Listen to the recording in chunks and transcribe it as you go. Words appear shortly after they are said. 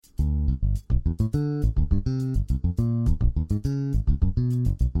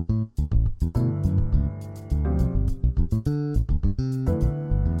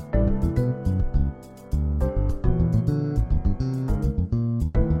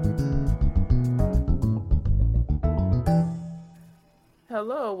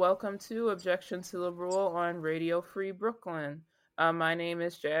Hello, welcome to Objection to the Rule on Radio Free Brooklyn. My name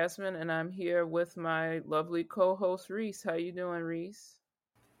is Jasmine, and I'm here with my lovely co-host Reese. How you doing, Reese?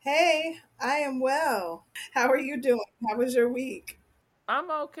 Hey, I am well. How are you doing? How was your week?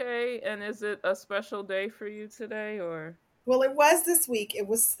 I'm okay. And is it a special day for you today, or? Well, it was this week. It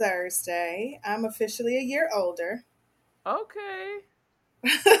was Thursday. I'm officially a year older. Okay.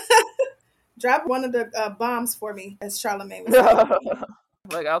 Drop one of the bombs for me, as Charlemagne would say.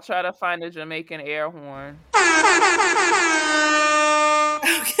 Like, I'll try to find a Jamaican air horn.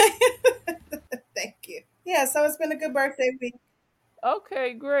 Okay. Thank you. Yeah, so it's been a good birthday week.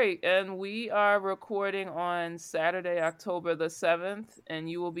 Okay, great. And we are recording on Saturday, October the 7th, and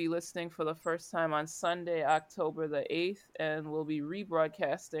you will be listening for the first time on Sunday, October the 8th, and we'll be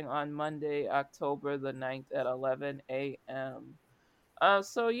rebroadcasting on Monday, October the 9th at 11 a.m.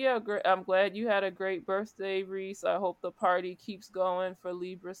 So yeah, I'm glad you had a great birthday, Reese. I hope the party keeps going for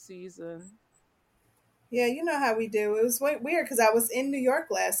Libra season. Yeah, you know how we do. It was weird because I was in New York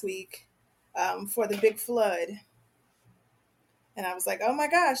last week for the big flood, and I was like, "Oh my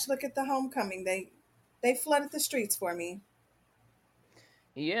gosh, look at the homecoming! They flooded the streets for me."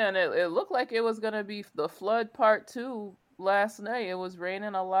 Yeah, and it looked like it was gonna be the flood part two last night. It was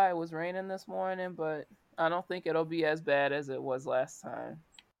raining a lot. It was raining this morning, but I don't think it'll be as bad as it was last time.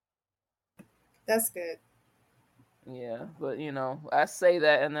 That's good. Yeah, but I say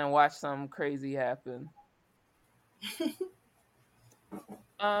that and then watch something crazy happen.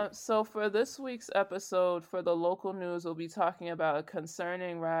 So for this week's episode, for the local news, we'll be talking about a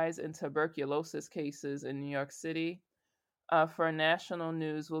concerning rise in tuberculosis cases in New York City. For national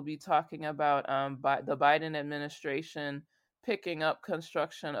news, we'll be talking about the Biden administration picking up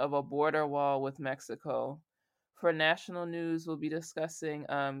construction of a border wall with Mexico. For national news, we'll be discussing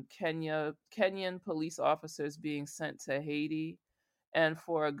Kenyan police officers being sent to Haiti. And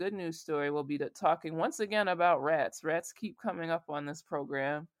for a good news story, we'll be talking once again about rats. Rats keep coming up on this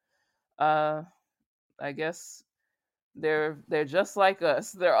program. Uh, I guess they're just like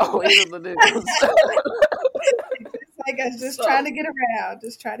us. They're always in the news. It's like us just So trying to get around,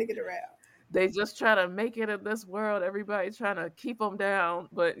 just trying to get around. they just try to make it in this world. Everybody's trying to keep them down,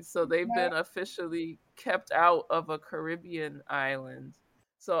 but so they've Right. been officially kept out of a Caribbean island.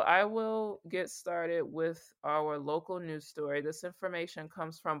 So I will get started with our local news story. This information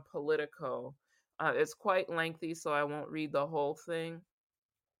comes from Politico. It's quite lengthy, so I won't read the whole thing.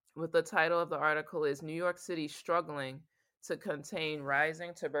 But the title of the article is New York City Struggling to Contain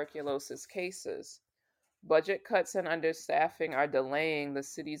Rising Tuberculosis Cases. Budget cuts and understaffing are delaying the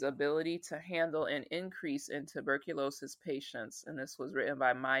city's ability to handle an increase in tuberculosis patients, and this was written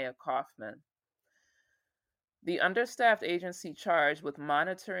by Maya Kaufman. The understaffed agency charged with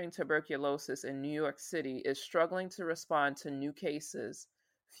monitoring tuberculosis in New York City is struggling to respond to new cases,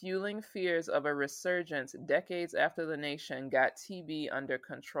 fueling fears of a resurgence decades after the nation got TB under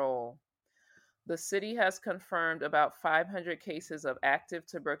control. The city has confirmed about 500 cases of active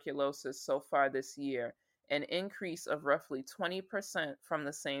tuberculosis so far this year, an increase of roughly 20% from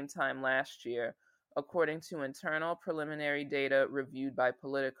the same time last year, according to internal preliminary data reviewed by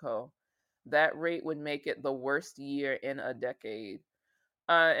Politico. That rate would make it the worst year in a decade.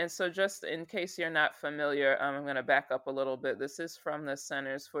 And so, just in case you're not familiar, I'm going to back up a little bit. This is from the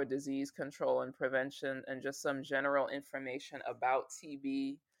Centers for Disease Control and Prevention, and just some general information about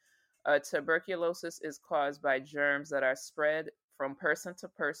TB. Tuberculosis is caused by germs that are spread from person to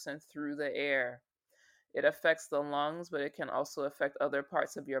person through the air. It affects the lungs, but it can also affect other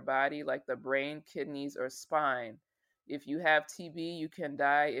parts of your body, like the brain, kidneys, or spine. If you have TB, you can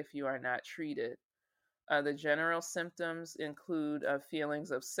die if you are not treated. The general symptoms include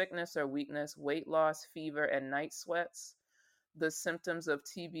feelings of sickness or weakness, weight loss, fever, and night sweats. The symptoms of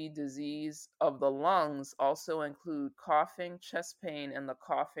TB disease of the lungs also include coughing, chest pain, and the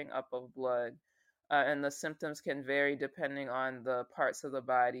coughing up of blood. And the symptoms can vary depending on the parts of the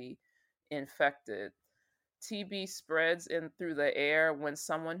body infected. TB spreads in through the air when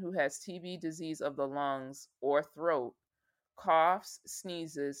someone who has TB disease of the lungs or throat coughs,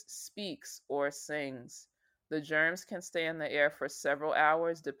 sneezes, speaks, or sings. The germs can stay in the air for several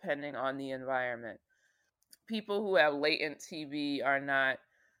hours depending on the environment. People who have latent TB are not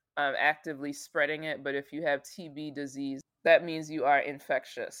actively spreading it, but if you have TB disease, that means you are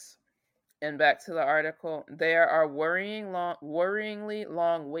infectious. And back to the article, there are worryingly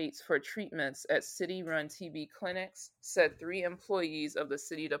long waits for treatments at city-run TB clinics, said 3 employees of the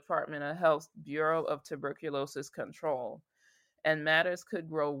City Department of Health Bureau of Tuberculosis Control. And matters could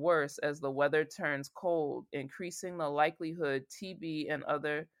grow worse as the weather turns cold, increasing the likelihood TB and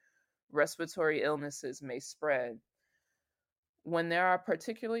other respiratory illnesses may spread. When there are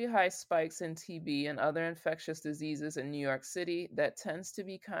particularly high spikes in TB and other infectious diseases in New York City, that tends to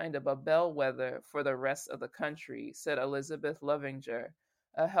be kind of a bellwether for the rest of the country, said Elizabeth Lovinger,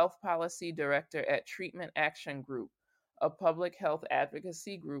 a health policy director at Treatment Action Group, a public health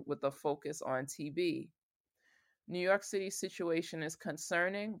advocacy group with a focus on TB. New York City's situation is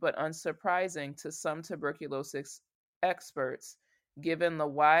concerning but unsurprising to some tuberculosis experts, given the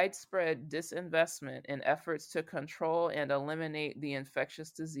widespread disinvestment in efforts to control and eliminate the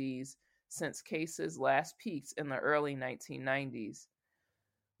infectious disease since cases last peaked in the early 1990s.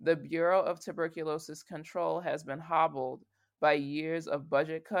 The Bureau of Tuberculosis Control has been hobbled by years of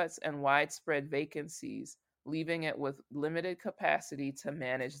budget cuts and widespread vacancies, leaving it with limited capacity to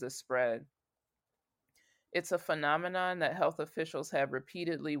manage the spread. It's a phenomenon that health officials have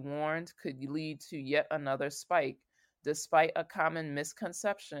repeatedly warned could lead to yet another spike, despite a common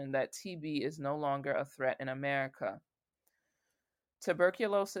misconception that TB is no longer a threat in America.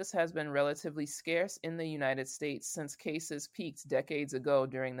 Tuberculosis has been relatively scarce in the United States since cases peaked decades ago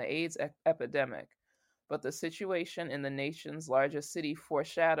during the AIDS epidemic, but the situation in the nation's largest city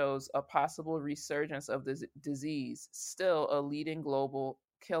foreshadows a possible resurgence of the disease, still a leading global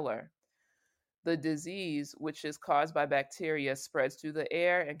killer. The disease, which is caused by bacteria, spreads through the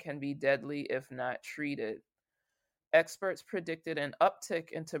air and can be deadly if not treated. Experts predicted an uptick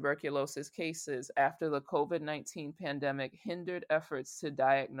in tuberculosis cases after the COVID-19 pandemic hindered efforts to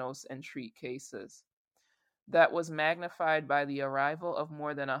diagnose and treat cases. That was magnified by the arrival of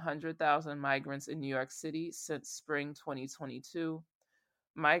more than 100,000 migrants in New York City since spring 2022.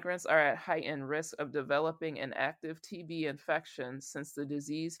 Migrants are at heightened risk of developing an active TB infection since the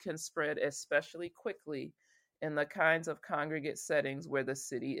disease can spread especially quickly in the kinds of congregate settings where the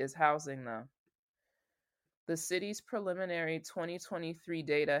city is housing them. The city's preliminary 2023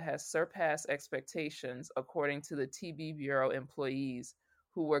 data has surpassed expectations, according to the TB Bureau employees,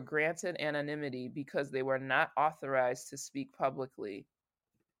 who were granted anonymity because they were not authorized to speak publicly.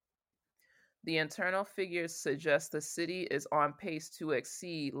 The internal figures suggest the city is on pace to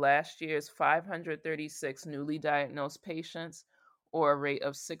exceed last year's 536 newly diagnosed patients, or a rate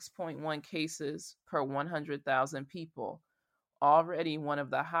of 6.1 cases per 100,000 people, already one of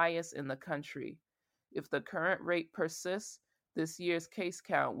the highest in the country. If the current rate persists, this year's case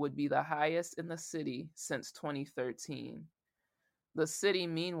count would be the highest in the city since 2013. The city,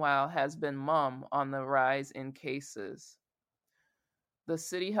 meanwhile, has been mum on the rise in cases. The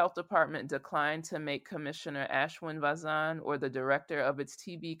city health department declined to make Commissioner Ashwin Vazan or the director of its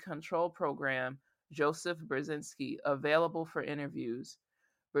TB control program, Joseph Brzezinski, available for interviews.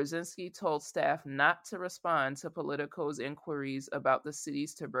 Brzezinski told staff not to respond to Politico's inquiries about the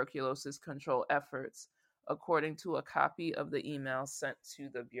city's tuberculosis control efforts, according to a copy of the email sent to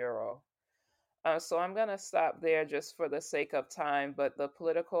the Bureau. So I'm going to stop there just for the sake of time, but the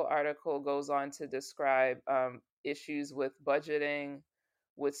Politico article goes on to describe issues with budgeting,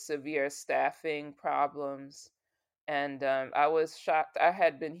 with severe staffing problems. And I was shocked. I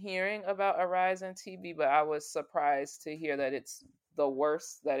had been hearing about a rise in TB, but I was surprised to hear that it's the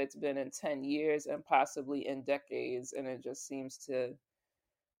worst that it's been in 10 years and possibly in decades. And it just seems to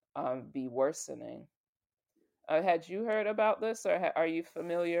be worsening. Had you heard about this, or are you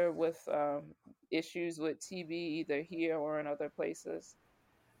familiar with issues with TB either here or in other places?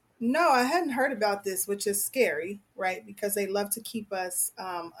 No, I hadn't heard about this, which is scary, right? Because they love to keep us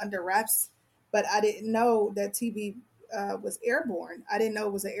under wraps. But I didn't know that TB was airborne. I didn't know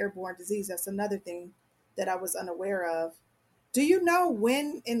it was an airborne disease. That's another thing that I was unaware of. Do you know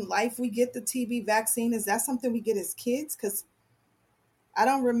when in life we get the TB vaccine? Is that something we get as kids? Because I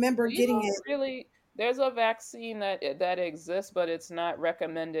don't remember We getting don't it. really. There's a vaccine that exists, but it's not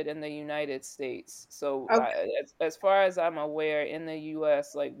recommended in the United States. So, Okay. as far as I'm aware, in the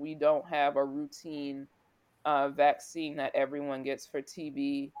U.S., like we don't have a routine vaccine that everyone gets for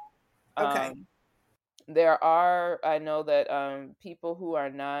TB. Okay. Um, there are, I know that people who are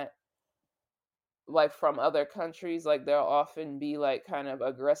not like from other countries, like they'll often be like kind of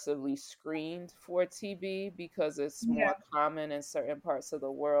aggressively screened for TB because it's Yeah. more common in certain parts of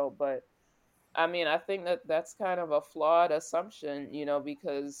the world. But I mean, I think that that's kind of a flawed assumption,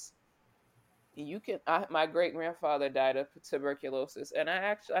 because my great grandfather died of tuberculosis, and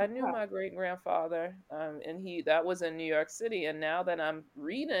I knew Wow. my great grandfather, and that was in New York City. And now that I'm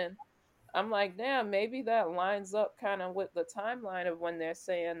reading I'm like, damn, maybe that lines up kind of with the timeline of when they're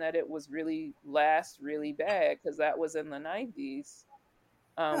saying that it was really last really bad, because that was in the 90s,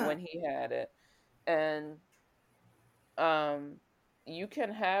 Huh. when he had it. And um, you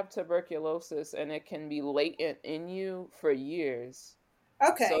can have tuberculosis and it can be latent in you for years.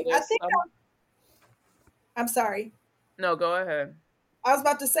 So Okay. I there's think some. I'm sorry. No, go ahead. I was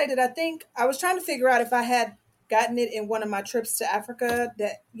about to say that I think I was trying to figure out if I had gotten it in one of my trips to Africa.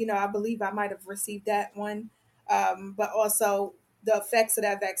 That I believe I might have received that one, but also the effects of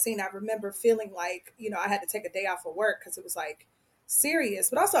that vaccine. I remember feeling like I had to take a day off of work because it was like serious.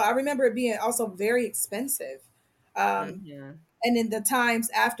 But also I remember it being also very expensive. Um, Hmm. and in the times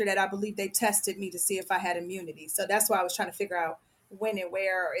after that, I believe they tested me to see if I had immunity. So that's why I was trying to figure out when and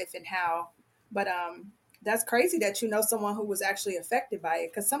where, or if and how. But that's crazy that you know someone who was actually affected by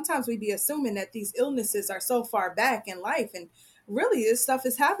it. Because sometimes we be assuming that these illnesses are so far back in life, and really, this stuff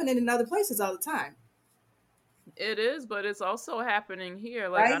is happening in other places all the time, It is, but it's also happening here.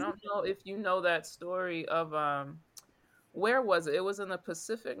 Like, I right? don't know if you know that story of where was it? It was in the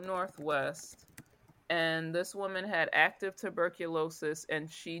Pacific Northwest, and this woman had active tuberculosis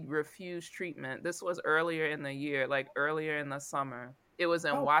and she refused treatment. This was earlier in the year, like earlier in the summer. It was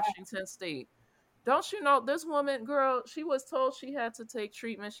in Oh, Washington State. Don't you know this woman, girl? She was told she had to take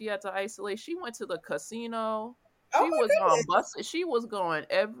treatment. She had to isolate. She went to the casino. oh She my was on goodness, bus. She was going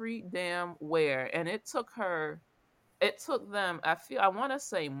every damn where, and it took her. It took them. I want to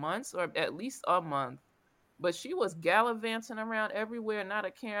say months or at least a month, but she was gallivanting around everywhere, not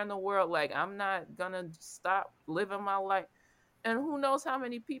a care in the world. Like, I'm not gonna stop living my life. And who knows how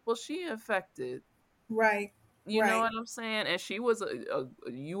many people she infected. right, You know right. what I'm saying? And she was a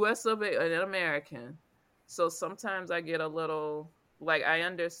US of an American. So sometimes I get a little, like, I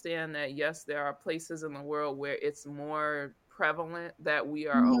understand that yes, there are places in the world where it's more prevalent that we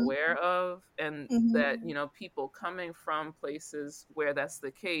are Mm-hmm, aware of, and that, mm-hmm. people coming from places where that's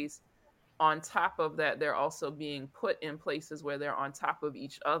the case, on top of that, they're also being put in places where they're on top of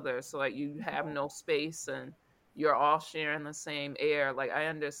each other. So, like, you have no space and you're all sharing the same air. Like, I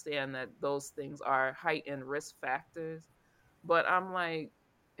understand that those things are heightened risk factors. But I'm like,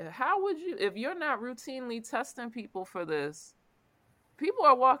 how would you, if you're not routinely testing people for this? People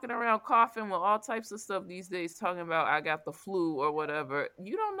are walking around coughing with all types of stuff these days, talking about I got the flu or whatever.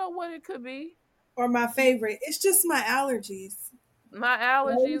 You don't know what it could be. Or my favorite, it's just my allergies. My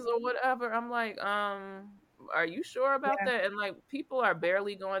Right? allergies or whatever. I'm like, are you sure about Yeah, that? And like, people are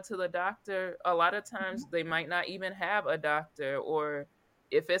barely going to the doctor. A lot of times they might not even have a doctor, or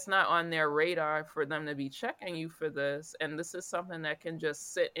if it's not on their radar for them to be checking you for this, and this is something that can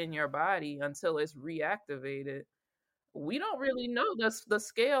just sit in your body until it's reactivated. We don't really know the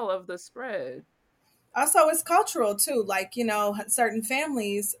scale of the spread. also it's cultural too, like certain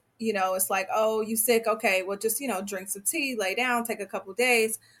families, it's like, oh, you sick, okay, well, just drink some tea, lay down, take a couple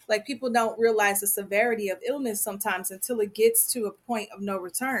days. Like, people don't realize the severity of illness sometimes until it gets to a point of no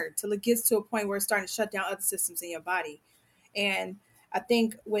return, till it gets to a point where it's starting to shut down other systems in your body. And I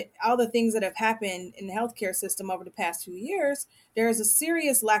think with all the things that have happened in the healthcare system over the past few years, there is a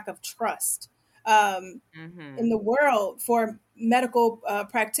serious lack of trust in Mm-hmm. the world for medical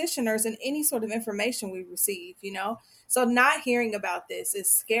practitioners and any sort of information we receive, So not hearing about this is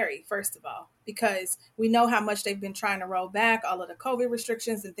scary, first of all, because we know how much they've been trying to roll back all of the COVID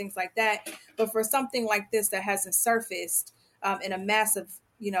restrictions and things like that. But for something like this that hasn't surfaced in a massive,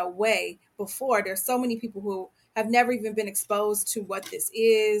 way before, there's so many people who have never even been exposed to what this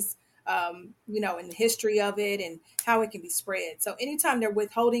is, in the history of it and how it can be spread. So anytime they're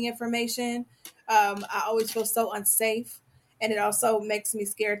withholding information, I always feel so unsafe. And it also makes me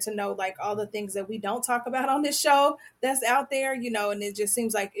scared to know like all the things that we don't talk about on this show that's out there, and it just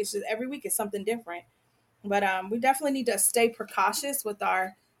seems like it's just every week is something different. But we definitely need to stay precautious with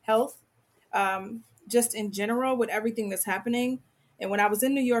our health, just in general with everything that's happening. And when I was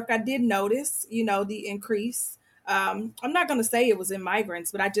in New York, I did notice, the increase. I'm not going to say it was in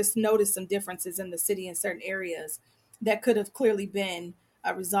migrants, but I just noticed some differences in the city in certain areas that could have clearly been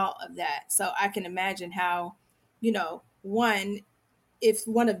a result of that. So I can imagine how, one, if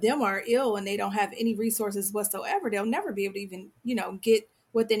one of them are ill and they don't have any resources whatsoever, they'll never be able to even, get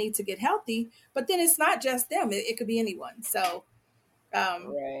what they need to get healthy. But then it's not just them; it could be anyone. So,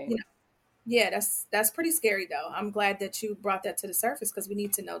 Right. you know, yeah, that's pretty scary though. I'm glad that you brought that to the surface because we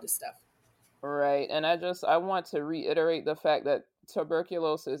need to know this stuff. Right. And I want to reiterate the fact that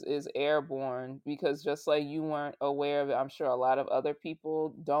tuberculosis is airborne, because just like you weren't aware of it, I'm sure a lot of other people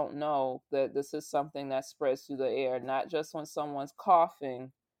don't know that this is something that spreads through the air, not just when someone's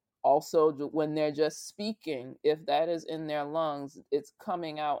coughing Also, when they're just speaking, if that is in their lungs, it's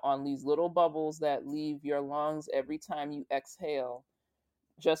coming out on these little bubbles that leave your lungs every time you exhale,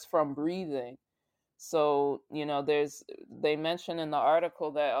 just from breathing. So, they mention in the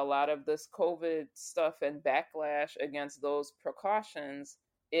article that a lot of this COVID stuff and backlash against those precautions,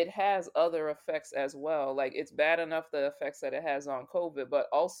 it has other effects as well. Like, it's bad enough the effects that it has on COVID, but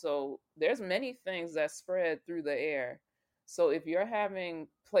also there's many things that spread through the air. So if you're having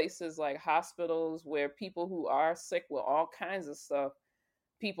places like hospitals where people who are sick with all kinds of stuff,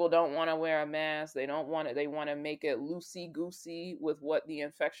 people don't want to wear a mask. They don't want it. They want to make it loosey goosey with what the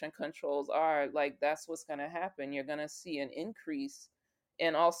infection controls are. Like, that's what's going to happen. You're going to see an increase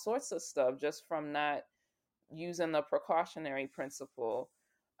in all sorts of stuff just from not using the precautionary principle.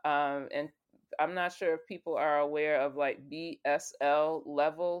 And I'm not sure if people are aware of like BSL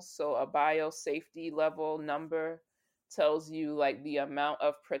levels. So a biosafety level number tells you like the amount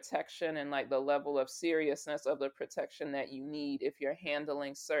of protection and like the level of seriousness of the protection that you need if you're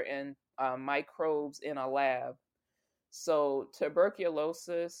handling certain microbes in a lab. So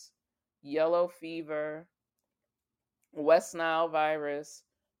tuberculosis, yellow fever, West Nile virus,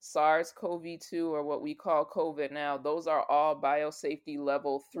 SARS-CoV-2, or what we call COVID now, those are all biosafety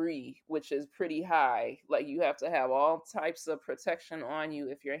level 3, which is pretty high. Like, you have to have all types of protection on you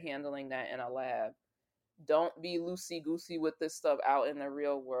if you're handling that in a lab. Don't be loosey-goosey with this stuff out in the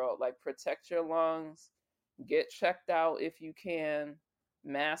real world. Like, protect your lungs, get checked out if you can,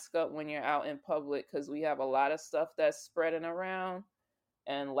 mask up when you're out in public, because we have a lot of stuff that's spreading around.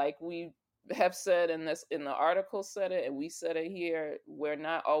 And like we have said in the article said it, and we said it here, we're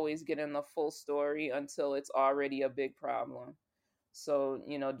not always getting the full story until it's already a big problem. So,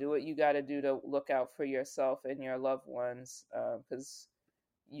 do what you got to do to look out for yourself and your loved ones, because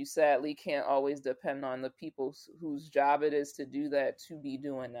you sadly can't always depend on the people whose job it is to do that to be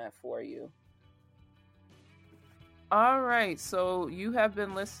doing that for you. All right, so you have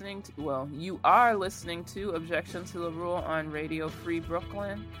been listening to, you are listening to Objection to the Rule on Radio Free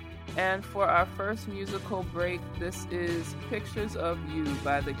Brooklyn. And for our first musical break, this is Pictures of You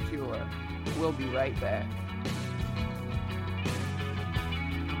by The Cure. We'll be right back.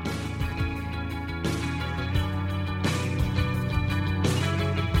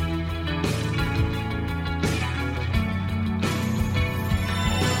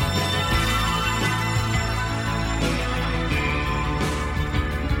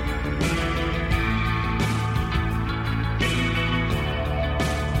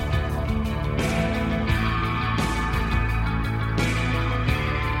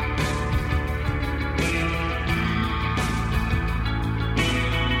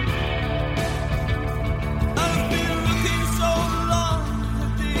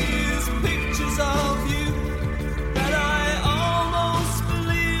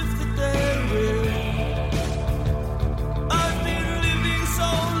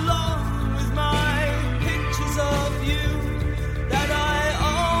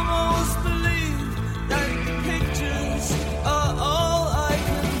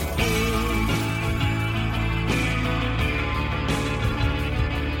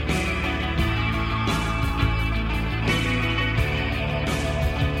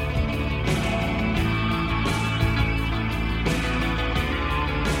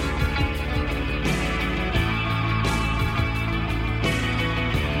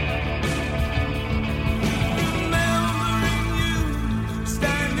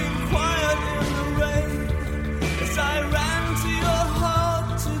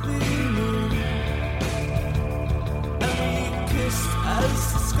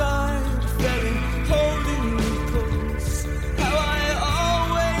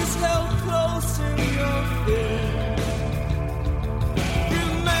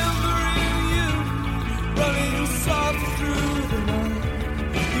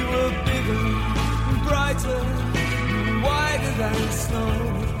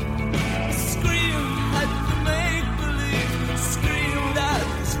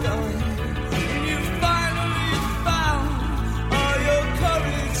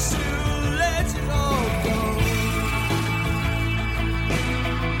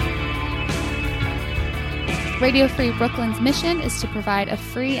 Radio Free Brooklyn's mission is to provide a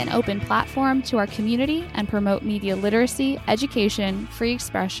free and open platform to our community and promote media literacy, education, free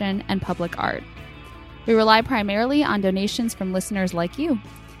expression, and public art. We rely primarily on donations from listeners like you.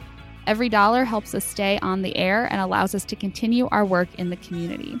 Every dollar helps us stay on the air and allows us to continue our work in the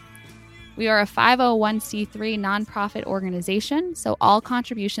community. We are a 501c3 nonprofit organization, so all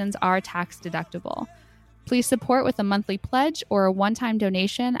contributions are tax deductible. Please support with a monthly pledge or a one-time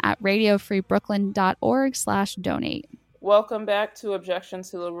donation at radiofreebrooklyn.org/donate. Welcome back to Objection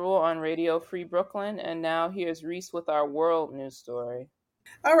to the Rule on Radio Free Brooklyn. And now here's Reese with our world news story.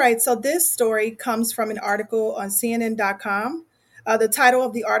 All right, so this story comes from an article on CNN.com. The title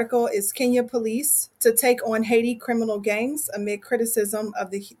of the article is Kenya Police to Take on Haiti Criminal Gangs Amid Criticism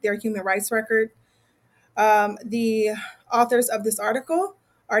of their Human Rights Record. The authors of this article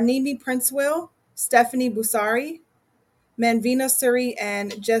are Nimi Princewell, Stephanie Busari, Manvina Suri,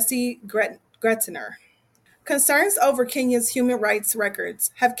 and Jesse Gretiner. Concerns over Kenya's human rights records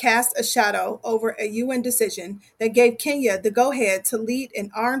have cast a shadow over a UN decision that gave Kenya the go-ahead to lead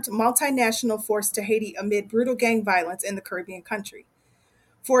an armed multinational force to Haiti amid brutal gang violence in the Caribbean country.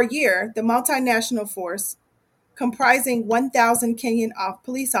 For a year, the multinational force, comprising 1,000 Kenyan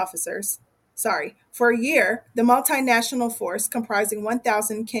police officers, for a year, the multinational force comprising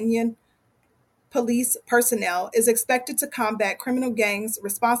 1,000 Kenyan police personnel is expected to combat criminal gangs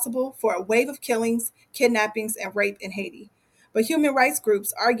responsible for a wave of killings, kidnappings, and rape in Haiti. But human rights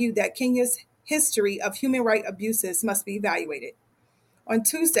groups argue that Kenya's history of human rights abuses must be evaluated. On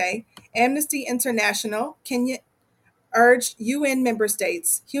Tuesday, Amnesty International Kenya urged UN member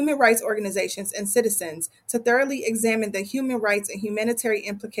states, human rights organizations, and citizens to thoroughly examine the human rights and humanitarian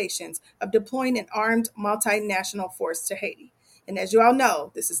implications of deploying an armed multinational force to Haiti. And as you all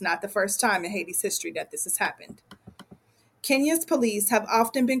know, this is not the first time in Haiti's history that this has happened. Kenya's police have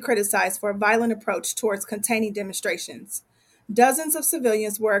often been criticized for a violent approach towards containing demonstrations. Dozens of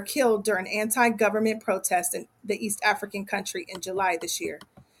civilians were killed during anti-government protests in the East African country in July this year.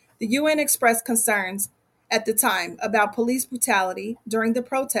 The UN expressed concerns at the time about police brutality during the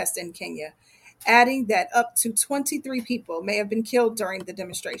protests in Kenya, adding that up to 23 people may have been killed during the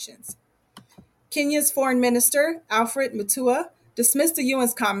demonstrations. Kenya's Foreign Minister, Alfred Mutua, dismissed the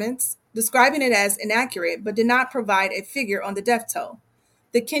UN's comments, describing it as inaccurate, but did not provide a figure on the death toll.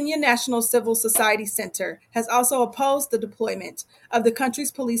 The Kenya National Civil Society Center has also opposed the deployment of the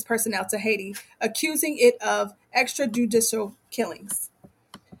country's police personnel to Haiti, accusing it of extrajudicial killings.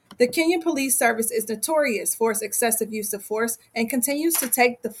 The Kenyan Police Service is notorious for its excessive use of force and continues to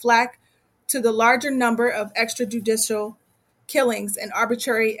take the flak to the larger number of extrajudicial killings and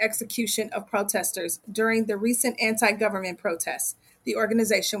arbitrary execution of protesters during the recent anti-government protests. The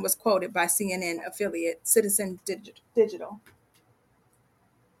organization was quoted by CNN affiliate Citizen Digital.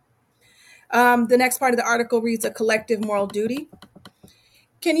 The next part of the article reads a collective moral duty.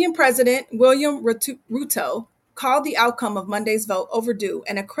 Kenyan President William Ruto called the outcome of Monday's vote overdue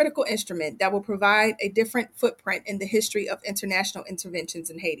and a critical instrument that will provide a different footprint in the history of international interventions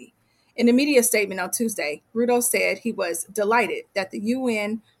in Haiti. In a media statement on Tuesday, Ruto said he was delighted that the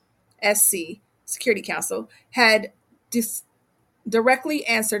UNSC Security Council had directly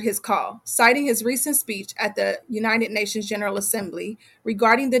answered his call, citing his recent speech at the United Nations General Assembly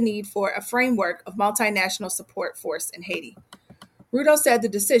regarding the need for a framework of multinational support force in Haiti. Ruto said the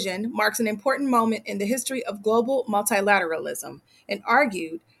decision marks an important moment in the history of global multilateralism and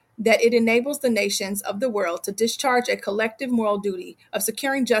argued that it enables the nations of the world to discharge a collective moral duty of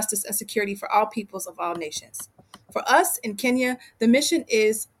securing justice and security for all peoples of all nations. For us in Kenya, the mission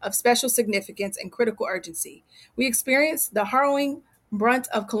is of special significance and critical urgency. We experienced the harrowing brunt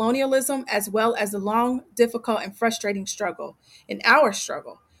of colonialism as well as the long, difficult, and frustrating struggle. In our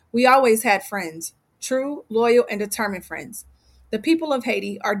struggle, we always had friends, true, loyal, and determined friends. The people of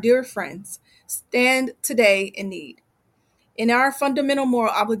Haiti, our dear friends, stand today in need. It is our fundamental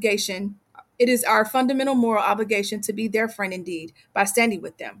moral obligation to be their friend indeed by standing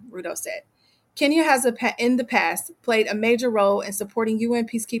with them, Ruto said. Kenya has in the past played a major role in supporting UN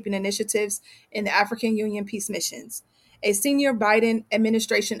peacekeeping initiatives in the African Union peace missions. A senior Biden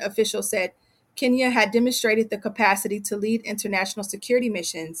administration official said Kenya had demonstrated the capacity to lead international security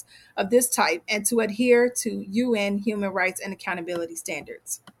missions of this type and to adhere to UN human rights and accountability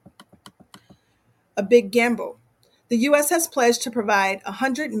standards. A big gamble. The U.S. has pledged to provide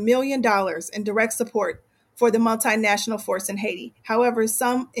 $100 million in direct support for the multinational force in Haiti. However,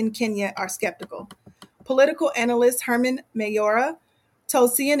 some in Kenya are skeptical. Political analyst Herman Mayora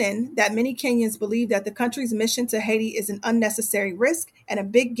told CNN that many Kenyans believe that the country's mission to Haiti is an unnecessary risk and a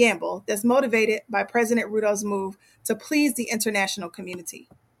big gamble that's motivated by President Ruto's move to please the international community.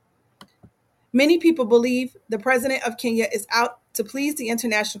 Many people believe the president of Kenya is out to please the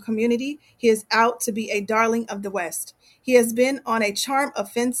international community. He is out to be a darling of the West. He has been on a charm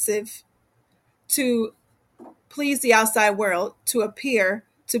offensive to please the outside world, to appear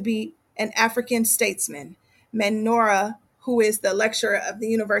to be an African statesman. Manora, who is the lecturer of the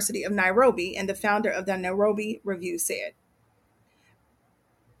University of Nairobi and the founder of the Nairobi Review, said.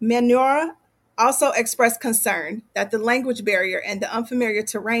 Manora also expressed concern that the language barrier and the unfamiliar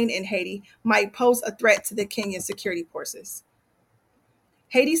terrain in Haiti might pose a threat to the Kenyan security forces.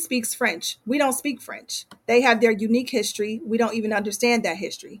 Haiti speaks French. We don't speak French. They have their unique history. We don't even understand that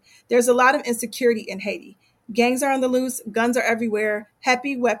history. There's a lot of insecurity in Haiti. Gangs are on the loose, guns are everywhere,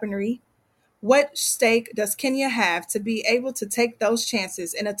 heavy weaponry. What stake does Kenya have to be able to take those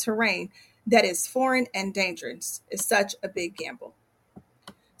chances in a terrain that is foreign and dangerous? It's such a big gamble.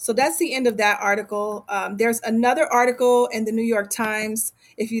 So that's the end of that article. There's another article in the New York Times,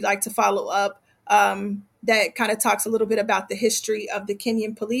 if you'd like to follow up, that kind of talks a little bit about the history of the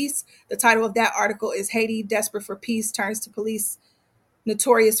Kenyan police. The title of that article is Haiti, Desperate for Peace, Turns to Police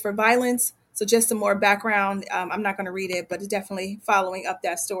Notorious for Violence. So just some more background. I'm not going to read it, but it's definitely following up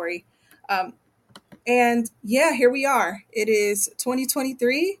that story. Um, and yeah, here we are. It is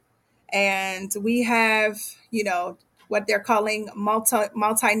 2023, and we have, what they're calling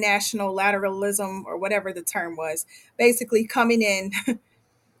multinational lateralism, or whatever the term was, basically coming in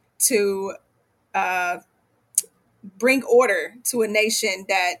to uh, bring order to a nation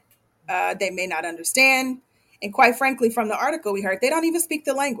that they may not understand. And quite frankly, from the article we heard, they don't even speak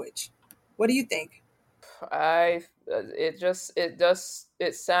the language. What do you think?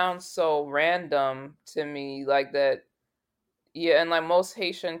 It sounds so random to me, like that. Yeah, and like most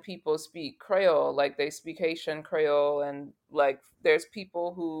Haitian people speak Creole, like they speak Haitian Creole, and like there's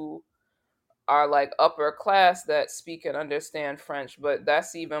people who are like upper class that speak and understand French, but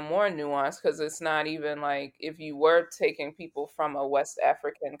that's even more nuanced because it's not even like if you were taking people from a West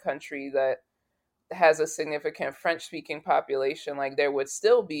African country that has a significant French speaking population, like there would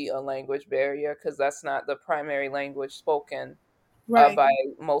still be a language barrier because that's not the primary language spoken Right. by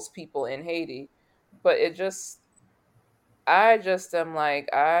most people in Haiti. But I just am like,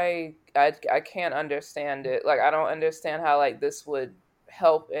 I can't understand it. Like, I don't understand how like this would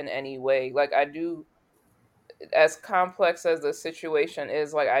help in any way. Like, I do, as complex as the situation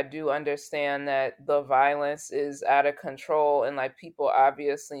is, like I do understand that the violence is out of control and like people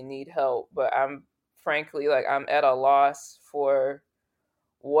obviously need help, but I'm frankly like I'm at a loss for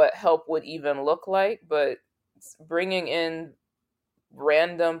what help would even look like. But bringing in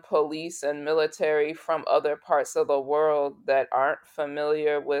random police and military from other parts of the world that aren't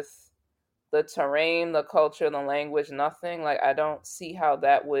familiar with the terrain, the culture, the language, nothing. Like, I don't see how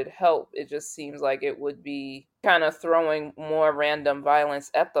that would help. It just seems like it would be kind of throwing more random violence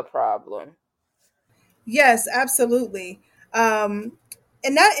at the problem. Yes, absolutely. Um,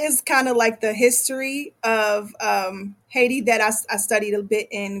 and that is kind of like the history of Haiti that I studied a bit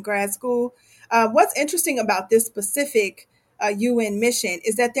in grad school. What's interesting about this specific UN mission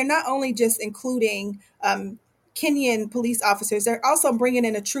is that they're not only just including Kenyan police officers, they're also bringing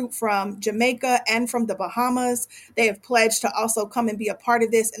in a troop from Jamaica and from the Bahamas. They have pledged to also come and be a part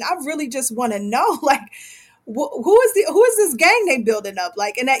of this. And I really just want to know, like, who is this gang they building up,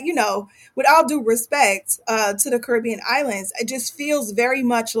 like, and that, with all due respect to the Caribbean islands, it just feels very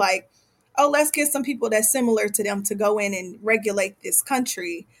much like, oh, let's get some people that's similar to them to go in and regulate this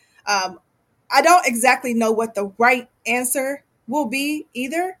country. um, I don't exactly know what the right answer will be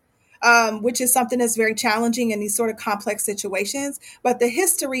either, which is something that's very challenging in these sort of complex situations. But the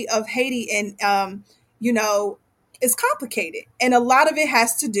history of Haiti and, you know, is complicated. And a lot of it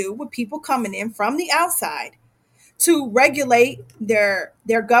has to do with people coming in from the outside to regulate their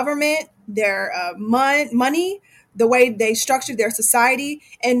government, their money, the way they structure their society,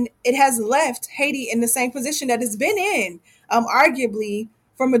 and it has left Haiti in the same position that it's been in, arguably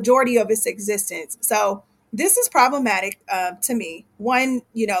for majority of its existence. So this is problematic to me. One,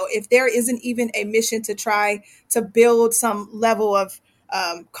 if there isn't even a mission to try to build some level of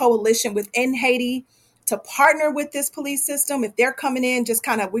coalition within Haiti to partner with this police system, if they're coming in just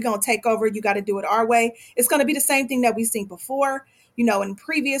kind of, we're going to take over, you got to do it our way, it's going to be the same thing that we've seen before. In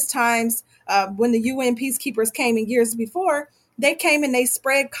previous times, when the UN peacekeepers came in years before, they came and they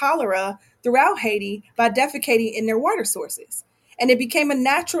spread cholera throughout Haiti by defecating in their water sources. And it became a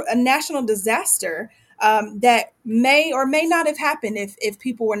national disaster that may or may not have happened if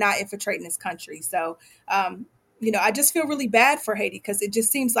people were not infiltrating this country. So, I just feel really bad for Haiti because it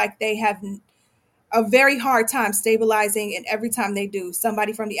just seems like they have a very hard time stabilizing. And every time they do,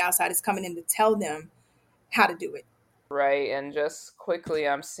 somebody from the outside is coming in to tell them how to do it. Right, and just quickly,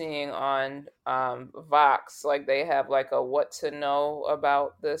 I'm seeing on Vox, like they have like a what to know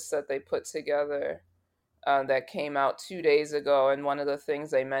about this that they put together that came out 2 days ago. And one of the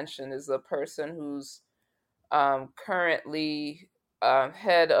things they mentioned is the person who's currently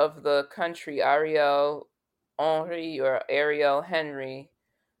head of the country, Ariel Henry.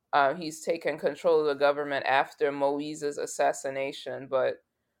 He's taken control of the government after Moise's assassination, but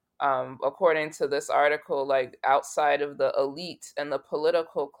According to this article, like outside of the elite and the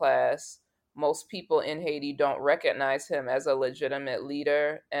political class, most people in Haiti don't recognize him as a legitimate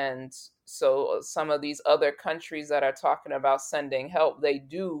leader. And so some of these other countries that are talking about sending help, they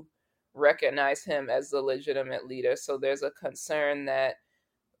do recognize him as the legitimate leader. So there's a concern that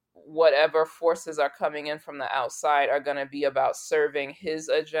whatever forces are coming in from the outside are going to be about serving his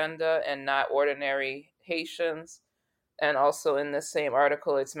agenda and not ordinary Haitians. And also in the same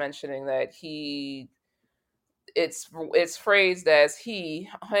article, it's mentioning that it's phrased as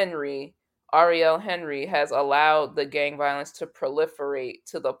Ariel Henry, has allowed the gang violence to proliferate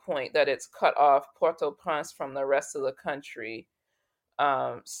to the point that it's cut off Port-au-Prince from the rest of the country.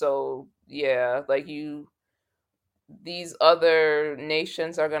 So yeah, like these other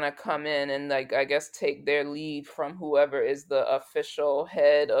nations are gonna come in and, like, I guess take their lead from whoever is the official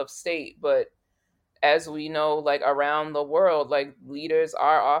head of state. But as we know, like around the world, like leaders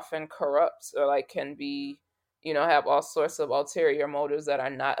are often corrupt or like can be, have all sorts of ulterior motives that are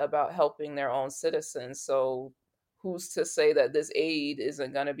not about helping their own citizens. So who's to say that this aid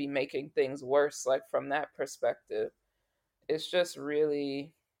isn't going to be making things worse, like from that perspective? It's just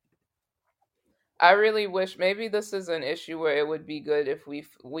really, I really wish maybe this is an issue where it would be good if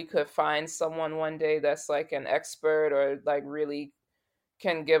we could find someone one day that's like an expert or like really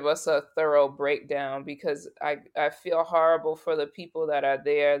can give us a thorough breakdown, because I feel horrible for the people that are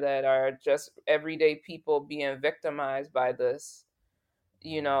there that are just everyday people being victimized by this,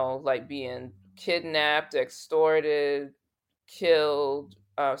 like being kidnapped, extorted, killed,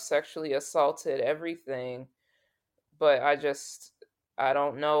 sexually assaulted, everything. But I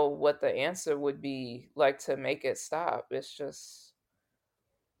don't know what the answer would be like to make it stop. It's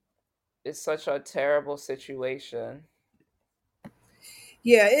such a terrible situation.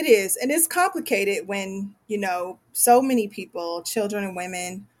 Yeah, it is. And it's complicated when, so many people, children and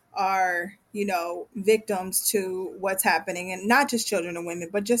women, are, victims to what's happening. And not just children and women,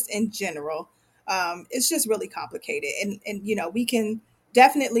 but just in general. It's just really complicated. And, we can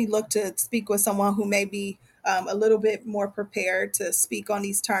definitely look to speak with someone who may be a little bit more prepared to speak on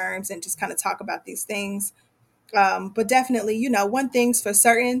these terms and just kind of talk about these things. But definitely, one thing's for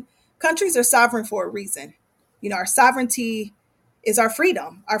certain: countries are sovereign for a reason. Our sovereignty is our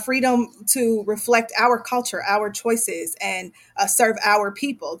freedom to reflect our culture, our choices, and serve our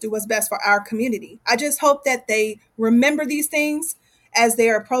people, do what's best for our community. I just hope that they remember these things as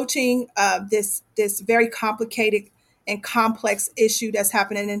they're approaching this very complicated and complex issue that's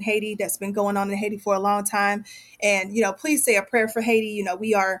happening in Haiti, that's been going on in Haiti for a long time. And, please say a prayer for Haiti.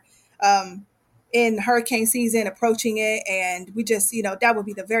 We are in hurricane season, approaching it. And we just, that would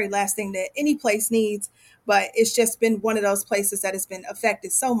be the very last thing that any place needs. But it's just been one of those places that has been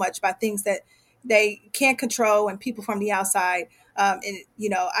affected so much by things that they can't control and people from the outside. And,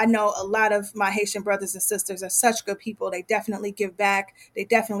 I know a lot of my Haitian brothers and sisters are such good people. They definitely give back. They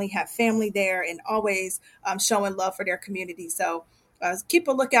definitely have family there and always showing love for their community. So keep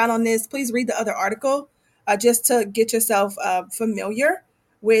a lookout on this. Please read the other article just to get yourself familiar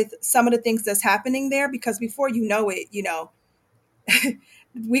with some of the things that's happening there, because before you know it,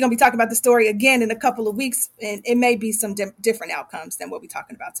 we're going to be talking about the story again in a couple of weeks, and it may be some different outcomes than what we're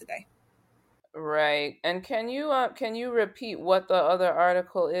talking about today. Right. And can you repeat what the other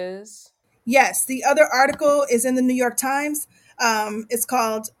article is? Yes, the other article is in the New York Times. It's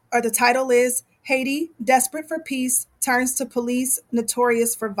called, or the title is, Haiti, Desperate for Peace, Turns to Police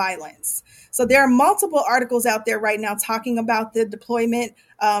Notorious for Violence. So there are multiple articles out there right now talking about the deployment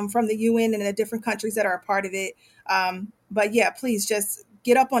from the UN and the different countries that are a part of it. But yeah, please just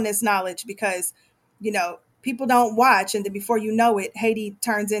get up on this knowledge, because, people don't watch. And then before you know it, Haiti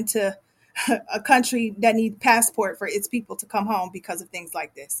turns into a country that needs passport for its people to come home because of things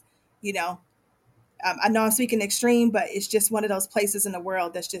like this. I know I'm speaking extreme, but it's just one of those places in the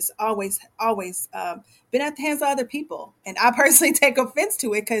world that's just always been at the hands of other people. And I personally take offense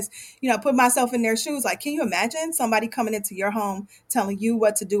to it because, put myself in their shoes. Like, can you imagine somebody coming into your home telling you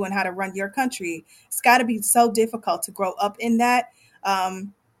what to do and how to run your country? It's got to be so difficult to grow up in that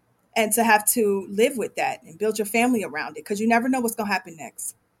and to have to live with that and build your family around it, because you never know what's going to happen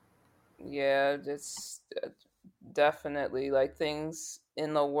next. Yeah, it's definitely like things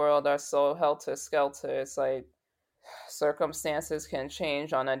in the world are so helter skelter. It's like circumstances can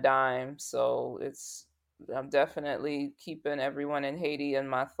change on a dime. So I'm definitely keeping everyone in Haiti in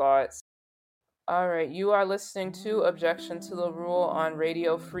my thoughts. All right, you are listening to Objection to the Rule on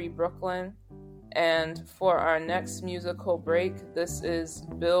Radio Free Brooklyn. And for our next musical break, this is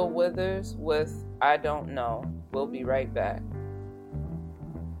Bill Withers with I Don't Know. We'll be right back.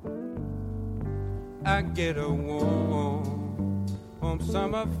 I get a warm Home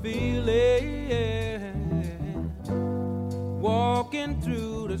summer feeling, walking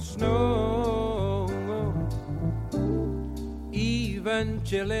through the snow, even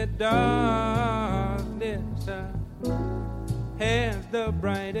chilly darkness has the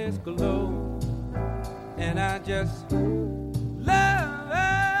brightest glow, and I just love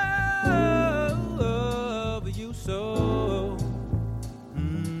you so.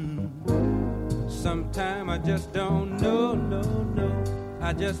 Sometime I just don't know,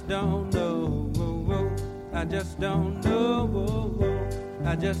 I just don't know, I just don't know,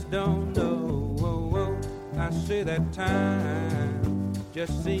 I just don't know. I say that time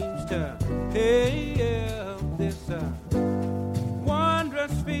just seems to help this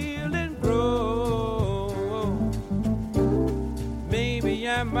wondrous feeling grow. Maybe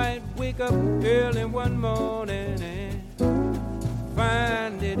I might wake up early one morning and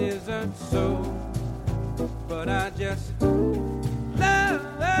find it isn't so, but I just love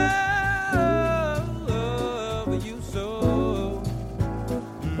you so.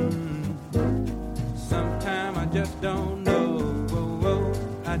 Sometime I just don't know,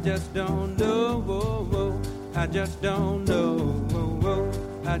 I just don't know, I just don't know,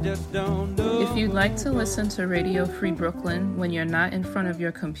 I just don't know. If you'd like to listen to Radio Free Brooklyn when you're not in front of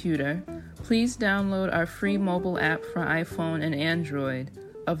your computer, please download our free mobile app for iPhone and Android,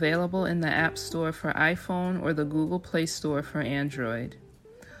 available in the App Store for iPhone or the Google Play Store for Android.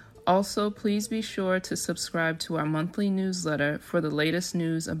 Also, please be sure to subscribe to our monthly newsletter for the latest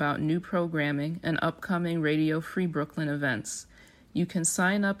news about new programming and upcoming Radio Free Brooklyn events. You can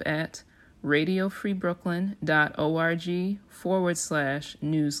sign up at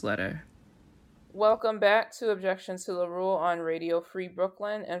radiofreebrooklyn.org/newsletter. Welcome back to Objection to the Rule on Radio Free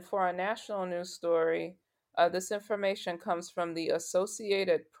Brooklyn. And for our national news story, this information comes from the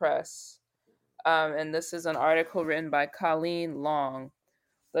Associated Press. And this is an article written by Colleen Long.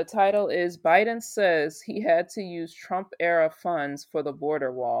 The title is Biden says he had to use Trump-era funds for the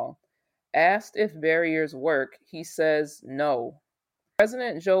border wall. Asked if barriers work, he says no.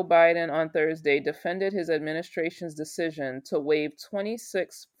 President Joe Biden on Thursday defended his administration's decision to waive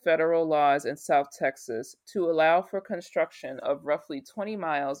 26 federal laws in South Texas to allow for construction of roughly 20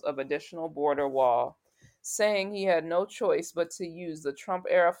 miles of additional border wall, saying he had no choice but to use the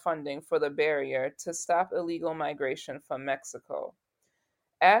Trump-era funding for the barrier to stop illegal migration from Mexico.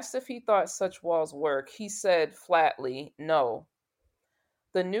 Asked if he thought such walls work, he said flatly, no.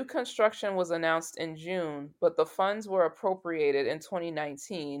 The new construction was announced in June, but the funds were appropriated in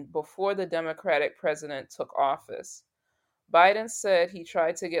 2019 before the Democratic president took office. Biden said he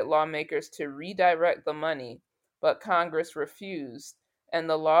tried to get lawmakers to redirect the money, but Congress refused, and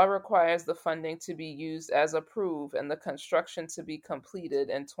the law requires the funding to be used as approved and the construction to be completed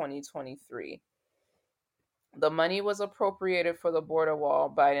in 2023. The money was appropriated for the border wall,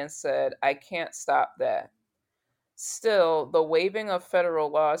 Biden said. I can't stop that. Still, the waiving of federal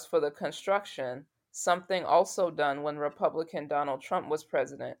laws for the construction, something also done when Republican Donald Trump was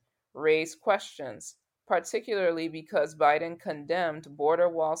president, raised questions, particularly because Biden condemned border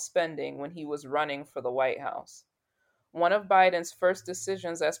wall spending when he was running for the White House. One of Biden's first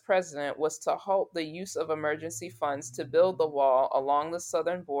decisions as president was to halt the use of emergency funds to build the wall along the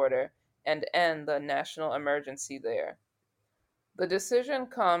southern border and end the national emergency there. The decision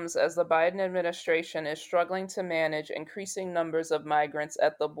comes as the Biden administration is struggling to manage increasing numbers of migrants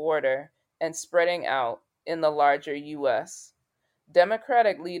at the border and spreading out in the larger U.S.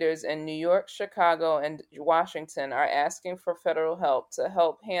 Democratic leaders in New York, Chicago, and Washington are asking for federal help to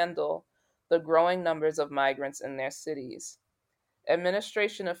help handle the growing numbers of migrants in their cities.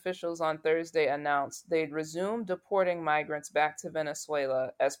 Administration officials on Thursday announced they'd resume deporting migrants back to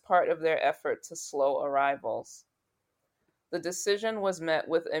Venezuela as part of their effort to slow arrivals. The decision was met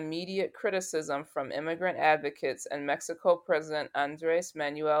with immediate criticism from immigrant advocates and Mexico President Andrés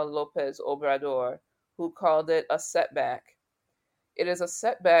Manuel López Obrador, who called it a setback. It is a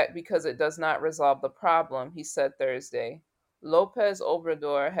setback because it does not resolve the problem, he said Thursday. López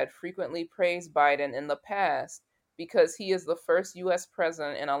Obrador had frequently praised Biden in the past because he is the first U.S.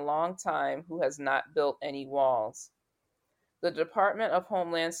 president in a long time who has not built any walls. The Department of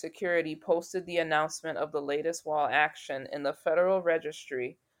Homeland Security posted the announcement of the latest wall action in the Federal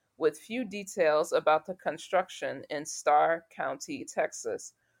Registry with few details about the construction in Starr County,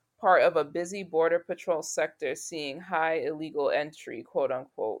 Texas, part of a busy Border Patrol sector seeing high illegal entry, quote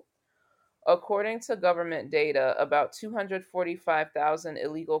unquote. According to government data, about 245,000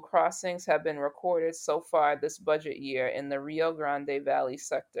 illegal crossings have been recorded so far this budget year in the Rio Grande Valley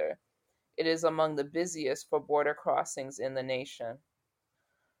sector. It is among the busiest for border crossings in the nation.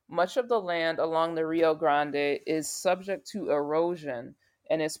 Much of the land along the Rio Grande is subject to erosion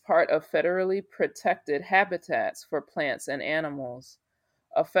and is part of federally protected habitats for plants and animals.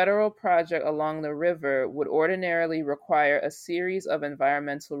 A federal project along the river would ordinarily require a series of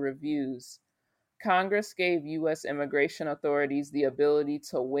environmental reviews. Congress gave U.S. immigration authorities the ability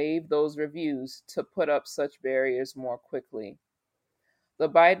to waive those reviews to put up such barriers more quickly. The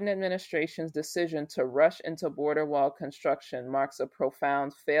Biden administration's decision to rush into border wall construction marks a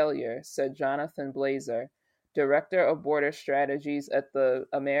profound failure, said Jonathan Blazer, Director of Border Strategies at the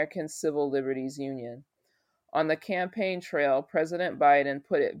American Civil Liberties Union. On the campaign trail, President Biden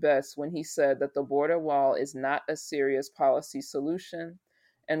put it best when he said that the border wall is not a serious policy solution,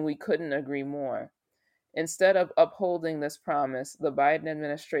 and we couldn't agree more. Instead of upholding this promise, the Biden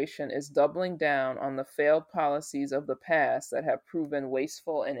administration is doubling down on the failed policies of the past that have proven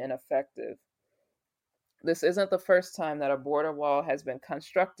wasteful and ineffective. This isn't the first time that a border wall has been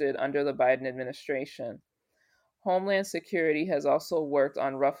constructed under the Biden administration. Homeland Security has also worked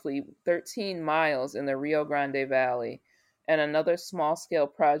on roughly 13 miles in the Rio Grande Valley and another small scale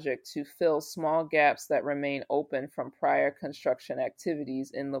project to fill small gaps that remain open from prior construction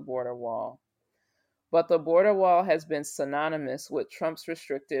activities in the border wall. But the border wall has been synonymous with Trump's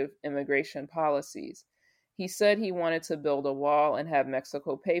restrictive immigration policies. He said he wanted to build a wall and have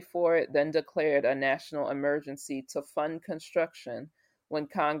Mexico pay for it, then declared a national emergency to fund construction when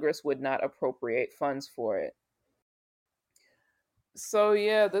Congress would not appropriate funds for it. So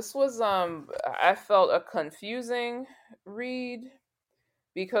yeah, this was I felt a confusing read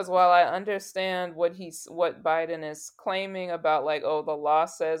because while I understand what Biden is claiming about like, oh, the law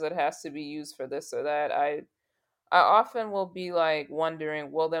says it has to be used for this or that, I often will be like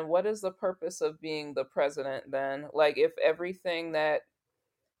wondering, well, then what is the purpose of being the president then? Like, if everything that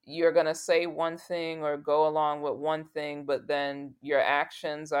you're going to say one thing or go along with one thing, but then your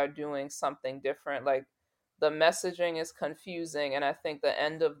actions are doing something different, like the messaging is confusing. And I think the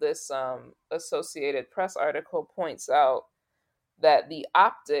end of this Associated Press article points out that the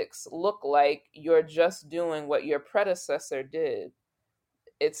optics look like you're just doing what your predecessor did.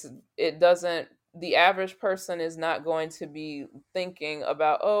 It doesn't, the average person is not going to be thinking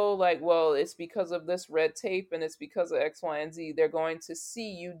about, oh, like, well, it's because of this red tape and it's because of X, Y, and Z. They're going to see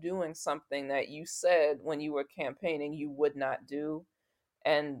you doing something that you said when you were campaigning you would not do.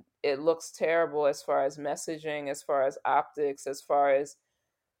 And it looks terrible as far as messaging, as far as optics, as far as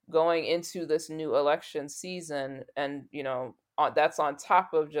going into this new election season. And that's on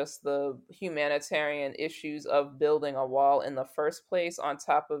top of just the humanitarian issues of building a wall in the first place, on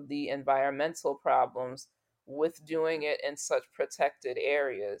top of the environmental problems with doing it in such protected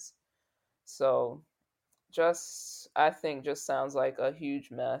areas. So I think just sounds like a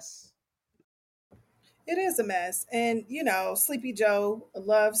huge mess. It is a mess. And, Sleepy Joe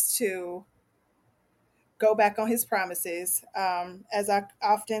loves to go back on his promises. As I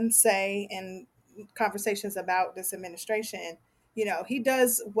often say in conversations about this administration, he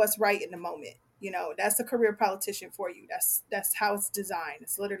does what's right in the moment. That's a career politician for you. That's how it's designed.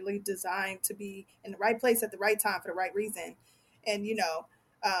 It's literally designed to be in the right place at the right time for the right reason. And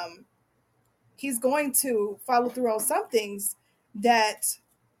he's going to follow through on some things that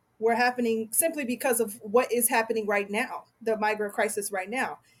were happening simply because of what is happening right now, the migrant crisis right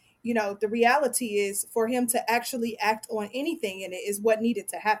now. The reality is for him to actually act on anything in it is what needed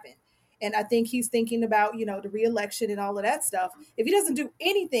to happen. And I think he's thinking about, the reelection and all of that stuff. If he doesn't do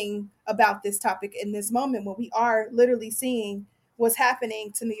anything about this topic in this moment, when we are literally seeing what's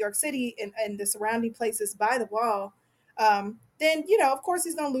happening to New York City and the surrounding places by the wall, then, of course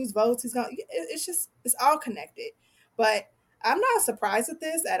he's going to lose votes. It's all connected. But I'm not surprised at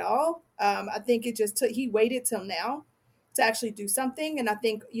this at all. I think he waited till now to actually do something. And I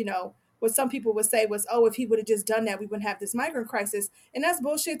think, what some people would say was, oh, if he would have just done that, we wouldn't have this migrant crisis. And that's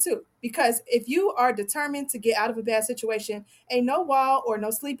bullshit too. Because if you are determined to get out of a bad situation, ain't no wall or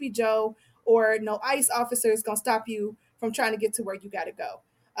no Sleepy Joe or no ICE officer is going to stop you from trying to get to where you got to go.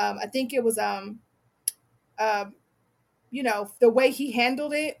 I think it was, the way he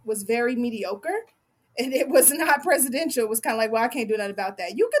handled it was very mediocre. And it was not presidential. It was kind of like, well, I can't do nothing about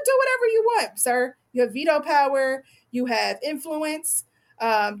that. You can do whatever you want, sir. You have veto power. You have influence.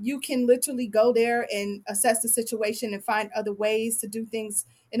 You can literally go there and assess the situation and find other ways to do things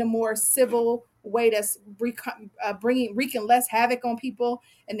in a more civil way that's wreaking less havoc on people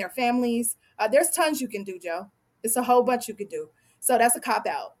and their families. There's tons you can do, Joe. It's a whole bunch you could do. So that's a cop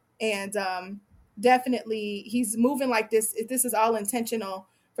out. And definitely he's moving like this. This is all intentional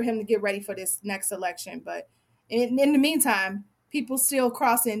for him to get ready for this next election. But in the meantime, people still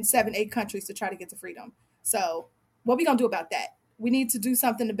crossing 7-8 countries to try to get to freedom. So what we going to do about that? We need to do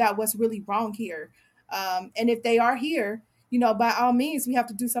something about what's really wrong here. And if they are here, by all means, we have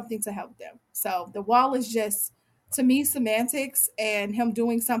to do something to help them. So the wall is just, to me, semantics, and him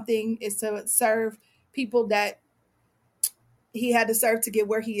doing something is to serve people that he had to serve to get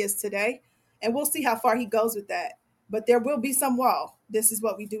where he is today. And we'll see how far he goes with that. But there will be some wall. This is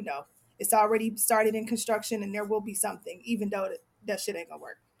what we do know. It's already started in construction, and there will be something, even though that shit ain't gonna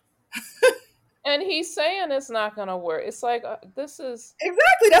work. And he's saying it's not going to work. It's like, this is.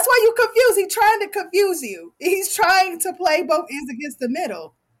 Exactly. That's why you confused. He's trying to confuse you. He's trying to play both ends against the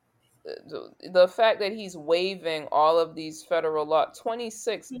middle. The fact that he's waiving all of these federal law,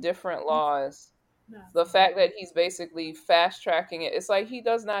 26 different laws, the fact that he's basically fast tracking it, it's like he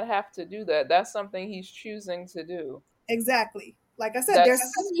does not have to do that. That's something he's choosing to do. Exactly. Like I said, there's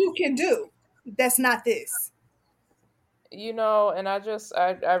That's, something you can do that's not this. and I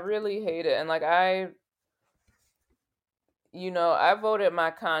really hate it. And like, I voted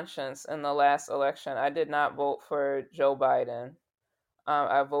my conscience in the last election. I did not vote for Joe Biden.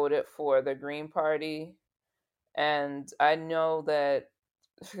 I voted for the Green Party. And I know that,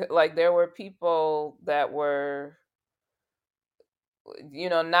 like, there were people that were,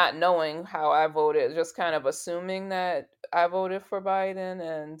 not knowing how I voted, just kind of assuming that I voted for Biden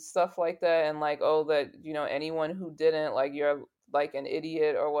and stuff like that. And like, oh, that, anyone who didn't, like, you're like an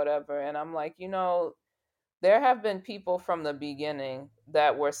idiot or whatever. And I'm like, there have been people from the beginning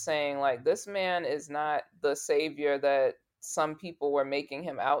that were saying, like, this man is not the savior that some people were making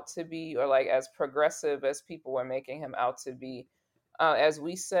him out to be, or like as progressive as people were making him out to be. As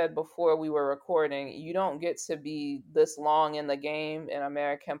we said before we were recording, you don't get to be this long in the game in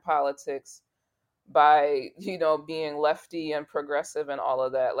American politics by, being lefty and progressive and all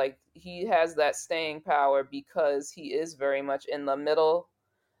of that. Like, he has that staying power because he is very much in the middle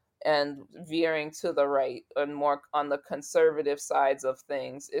and veering to the right and more on the conservative sides of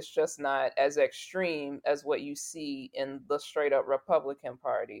things. It's just not as extreme as what you see in the straight up Republican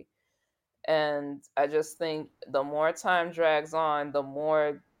Party. And I just think the more time drags on, the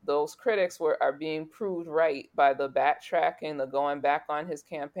more those critics are being proved right by the backtracking, the going back on his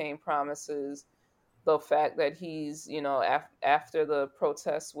campaign promises, the fact that he's, after the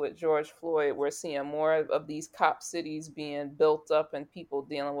protests with George Floyd, we're seeing more of these cop cities being built up and people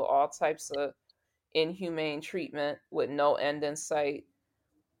dealing with all types of inhumane treatment with no end in sight.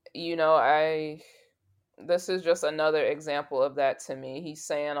 I This is just another example of that to me. He's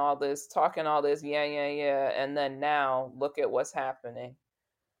saying all this, talking all this, yeah, yeah, yeah, and then now look at what's happening.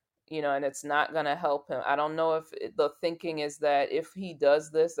 And it's not going to help him. I don't know if the thinking is that if he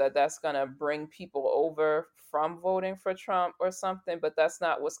does this, that's going to bring people over from voting for Trump or something, but that's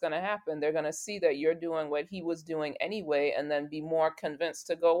not what's going to happen. They're going to see that you're doing what he was doing anyway and then be more convinced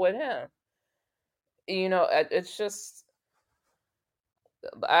to go with him. It's just,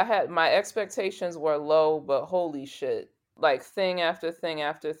 my expectations were low, but holy shit. Like, thing after thing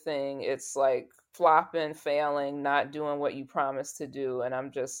after thing, it's like flopping, failing, not doing what you promised to do. And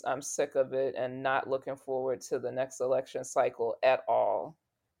I'm sick of it and not looking forward to the next election cycle at all.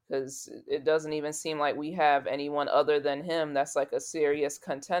 Because it doesn't even seem like we have anyone other than him that's like a serious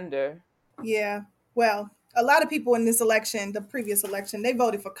contender. Yeah. Well, a lot of people in this election, the previous election, they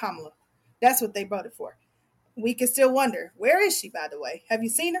voted for Kamala. That's what they voted for. We can still wonder, where is she, by the way? Have you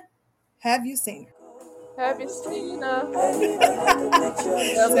seen her? Have you seen her? Have you seen her? Have you seen her?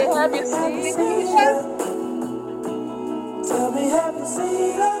 Tell me, have you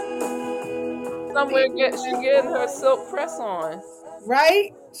seen her? Somewhere she getting her silk press on.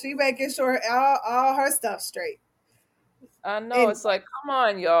 Right? She making sure all her stuff straight. I know. It's like, come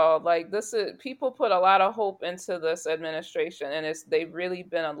on, y'all. Like, people put a lot of hope into this administration, and they've really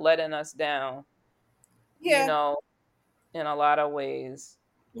been letting us down. Yeah. In a lot of ways.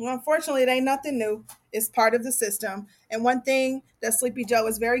 Well, unfortunately, it ain't nothing new. It's part of the system. And one thing that Sleepy Joe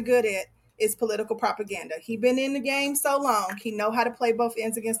is very good at is political propaganda. He been in the game so long, he know how to play both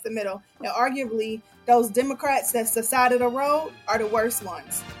ends against the middle. And arguably, those Democrats that's the side of the road are the worst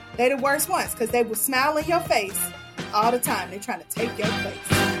ones. They the worst ones because they will smile in your face all the time. They're trying to take your place.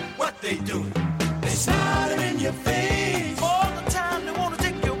 What they doing? They smiling in your face all the time. They want to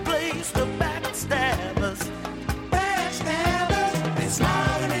take your place. The backstabbers. Backstabbers. They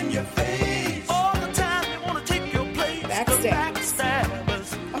smiling in your face all the time. They want to take your place.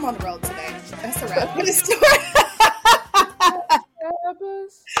 Backstabbers. I'm on the road today. That's a wrap for the story.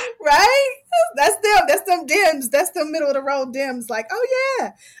 Right? That's them. That's them Dems. That's them middle of the road Dems. Like, oh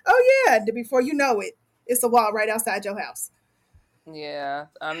yeah. Before you know it, it's a wall right outside your house. Yeah,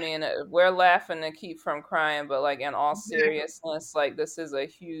 I mean, we're laughing to keep from crying, but like, in all seriousness, like, this is a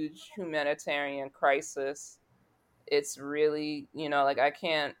huge humanitarian crisis. it's really, like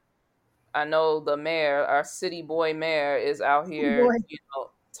I know the mayor, our city boy mayor, is out here, Boy.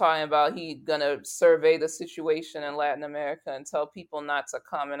 talking about he gonna survey the situation in Latin America and tell people not to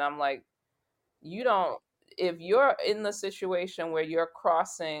come. And I'm like, you don't, if you're in the situation where you're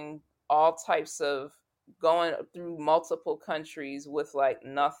crossing all types of, going through multiple countries with like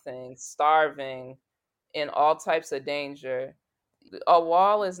nothing, starving, in all types of danger, a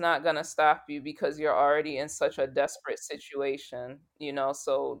wall is not going to stop you because you're already in such a desperate situation,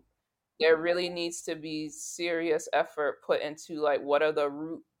 so there really needs to be serious effort put into like what are the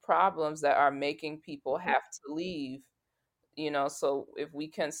root problems that are making people have to leave, so if we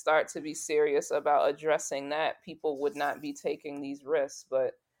can start to be serious about addressing that, people would not be taking these risks.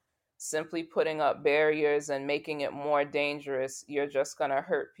 But simply putting up barriers and making it more dangerous, you're just going to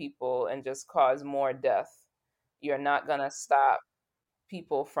hurt people and just cause more death. You're not going to stop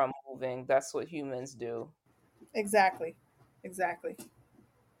people from moving. That's what humans do. Exactly. Exactly.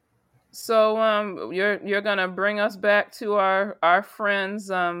 So you're gonna bring us back to our friends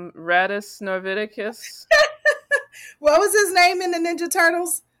Radis Norviticus. What was his name in the Ninja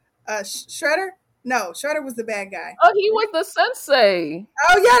Turtles? Shredder? No, Shredder was the bad guy. Oh, he was the sensei.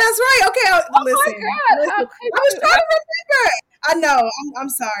 Oh yeah, that's right. Okay, Oh my listen, God! How listen. could I was you? trying to remember. I know. I'm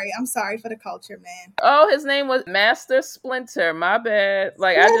sorry. I'm sorry for the culture, man. Oh, his name was Master Splinter. My bad.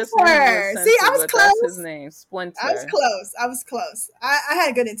 Like I just knew he was Splinter. sensei, See, I was but that's his close. name, I was Splinter. close. I was close. I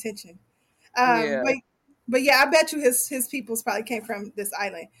had good intention. Yeah. But yeah, I bet you his peoples probably came from this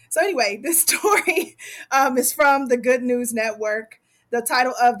island. So anyway, this story is from the Good News Network. The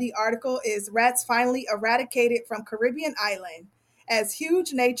title of the article is "Rats Finally Eradicated from Caribbean Island as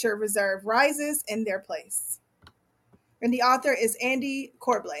Huge Nature Reserve Rises in Their Place." And the author is Andy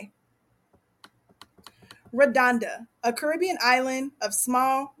Corbley. Redonda, a Caribbean island of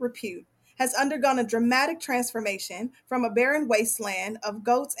small repute, has undergone a dramatic transformation from a barren wasteland of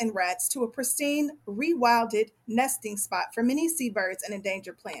goats and rats to a pristine, rewilded nesting spot for many seabirds and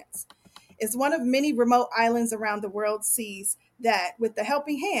endangered plants. It's one of many remote islands around the world's seas that, with the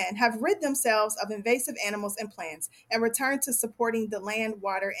helping hand, have rid themselves of invasive animals and plants and returned to supporting the land,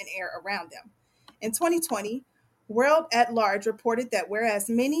 water, and air around them. In 2020, World at Large reported that whereas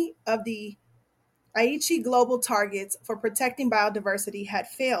many of the Aichi global targets for protecting biodiversity had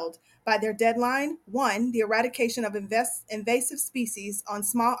failed by their deadline, one, the eradication of invasive species on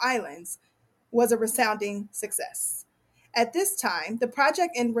small islands, was a resounding success. At this time, the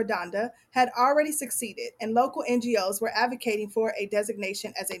project in Redonda had already succeeded, and local NGOs were advocating for a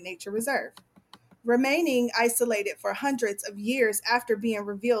designation as a nature reserve. Remaining isolated for hundreds of years after being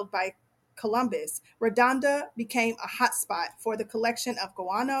revealed by Columbus, Redonda became a hotspot for the collection of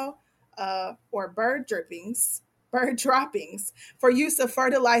guano, or bird droppings for use of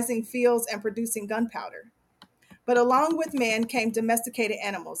fertilizing fields and producing gunpowder. But along with man came domesticated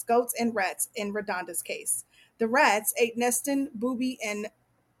animals, goats and rats in Redonda's case. The rats ate nesting booby and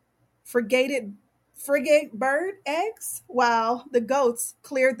frigate bird eggs, while the goats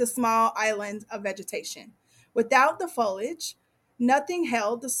cleared the small island of vegetation. Without the foliage, nothing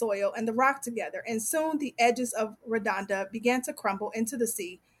held the soil and the rock together, and soon the edges of Redonda began to crumble into the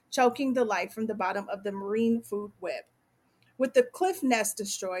sea, choking the life from the bottom of the marine food web. With the cliff nest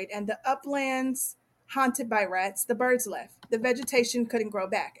destroyed and the uplands haunted by rats, the birds left. The vegetation couldn't grow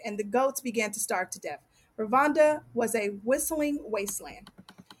back, and the goats began to starve to death. Redonda was a whistling wasteland.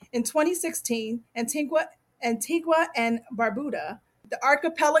 In 2016, Antigua and Barbuda, the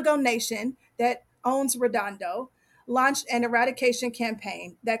archipelago nation that owns Redondo, launched an eradication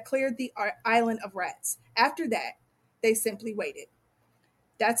campaign that cleared the island of rats. After that, they simply waited.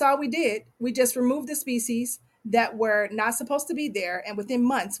 That's all we did. We just removed the species that were not supposed to be there, and within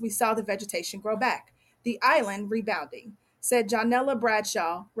months, we saw the vegetation grow back. The island rebounding, said Janella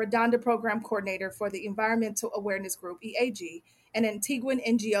Bradshaw, Redonda Program Coordinator for the Environmental Awareness Group, EAG, an Antiguan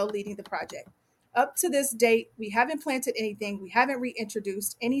NGO leading the project. Up to this date, we haven't planted anything, we haven't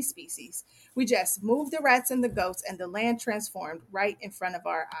reintroduced any species. We just moved the rats and the goats, and the land transformed right in front of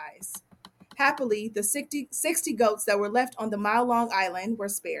our eyes. Happily, the 60 goats that were left on the mile-long island were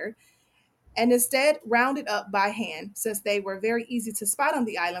spared and instead rounded up by hand, since they were very easy to spot on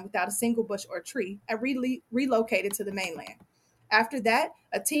the island without a single bush or tree, and relocated to the mainland. After that,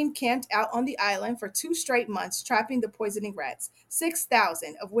 a team camped out on the island for 2 straight months, trapping the poisoning rats,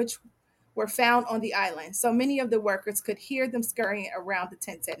 6,000 of which were found on the island, so many of the workers could hear them scurrying around the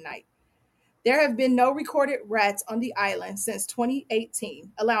tents at night. There have been no recorded rats on the island since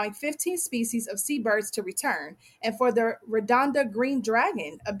 2018, allowing 15 species of seabirds to return, and for the Redonda green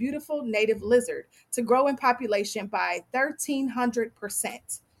dragon, a beautiful native lizard, to grow in population by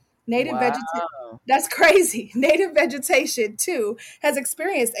 1,300%. Native Wow. vegetation. That's crazy. Native vegetation, too, has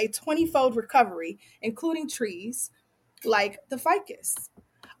experienced a 20-fold recovery, including trees like the ficus.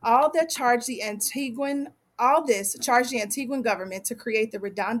 All that charged the Antiguan, all this charged the Antiguan government to create the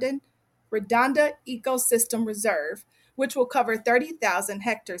Redonda Ecosystem Reserve, which will cover 30,000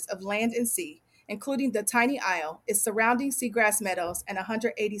 hectares of land and sea, including the tiny isle, its surrounding seagrass meadows, and a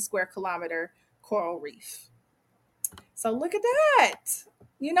 180 square kilometer coral reef. So look at that.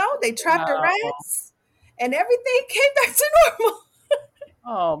 They trapped the Wow. rats and everything came back to normal.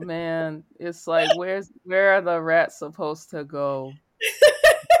 Oh man, it's like where are the rats supposed to go?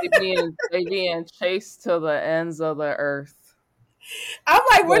 They being chased to the ends of the earth. I'm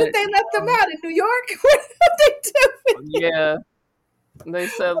like, where did But they let them out? In New York? What did they do? yeah, they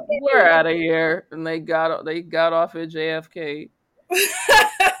said we're out of here, and they got off at JFK.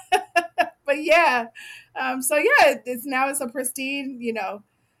 But yeah, so yeah, it's a pristine,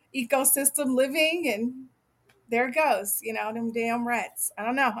 ecosystem living, and there it goes. Them damn rats. I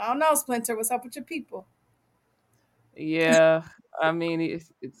don't know, Splinter. What's up with your people? Yeah, I mean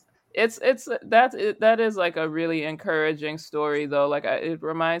that is like a really encouraging story though. Like it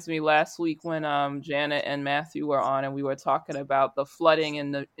reminds me last week when Janet and Matthew were on and we were talking about the flooding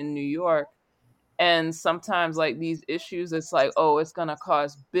in New York. And sometimes like these issues, it's like, oh, it's gonna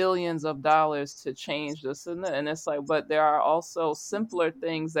cost billions of dollars to change this and it's like, but there are also simpler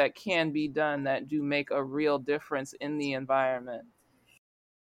things that can be done that do make a real difference in the environment.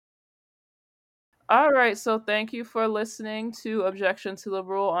 All right, so thank you for listening to Objection to the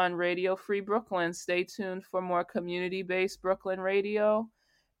Rule on Radio Free Brooklyn. Stay tuned for more community based Brooklyn radio.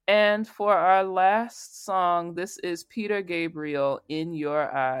 And for our last song, this is Peter Gabriel, In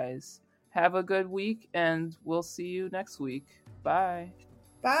Your Eyes. Have a good week, and we'll see you next week. Bye.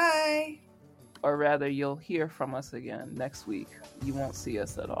 Bye. Or rather, you'll hear from us again next week. You won't see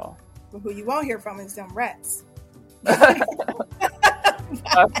us at all. But who you won't hear from is them rats. All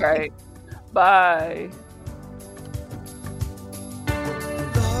right. Bye.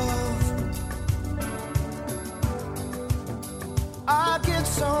 I get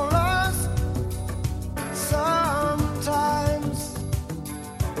so lost sometimes.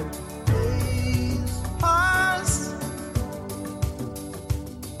 Days pass,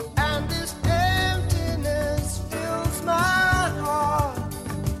 and this emptiness fills my heart.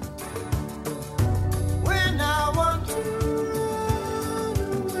 When I want to run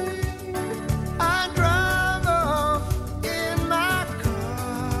away, I drive off in my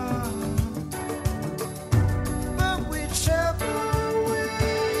car. But whichever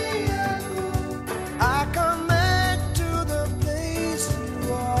I come back to the place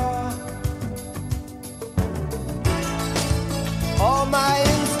you are. All my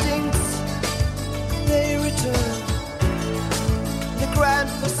instincts, they return. The grand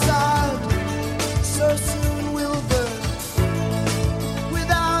facade so soon will burn.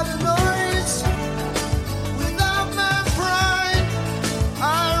 Without a noise, without my pride,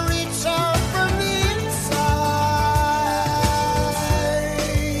 I reach out from the inside.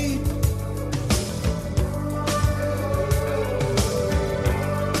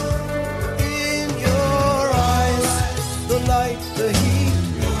 In your eyes, the light, the heat.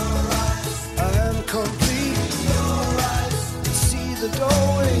 I am complete. See the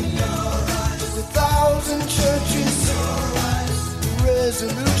doorway. The thousand churches. The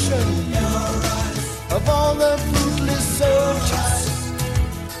resolution of all the fruitless searches.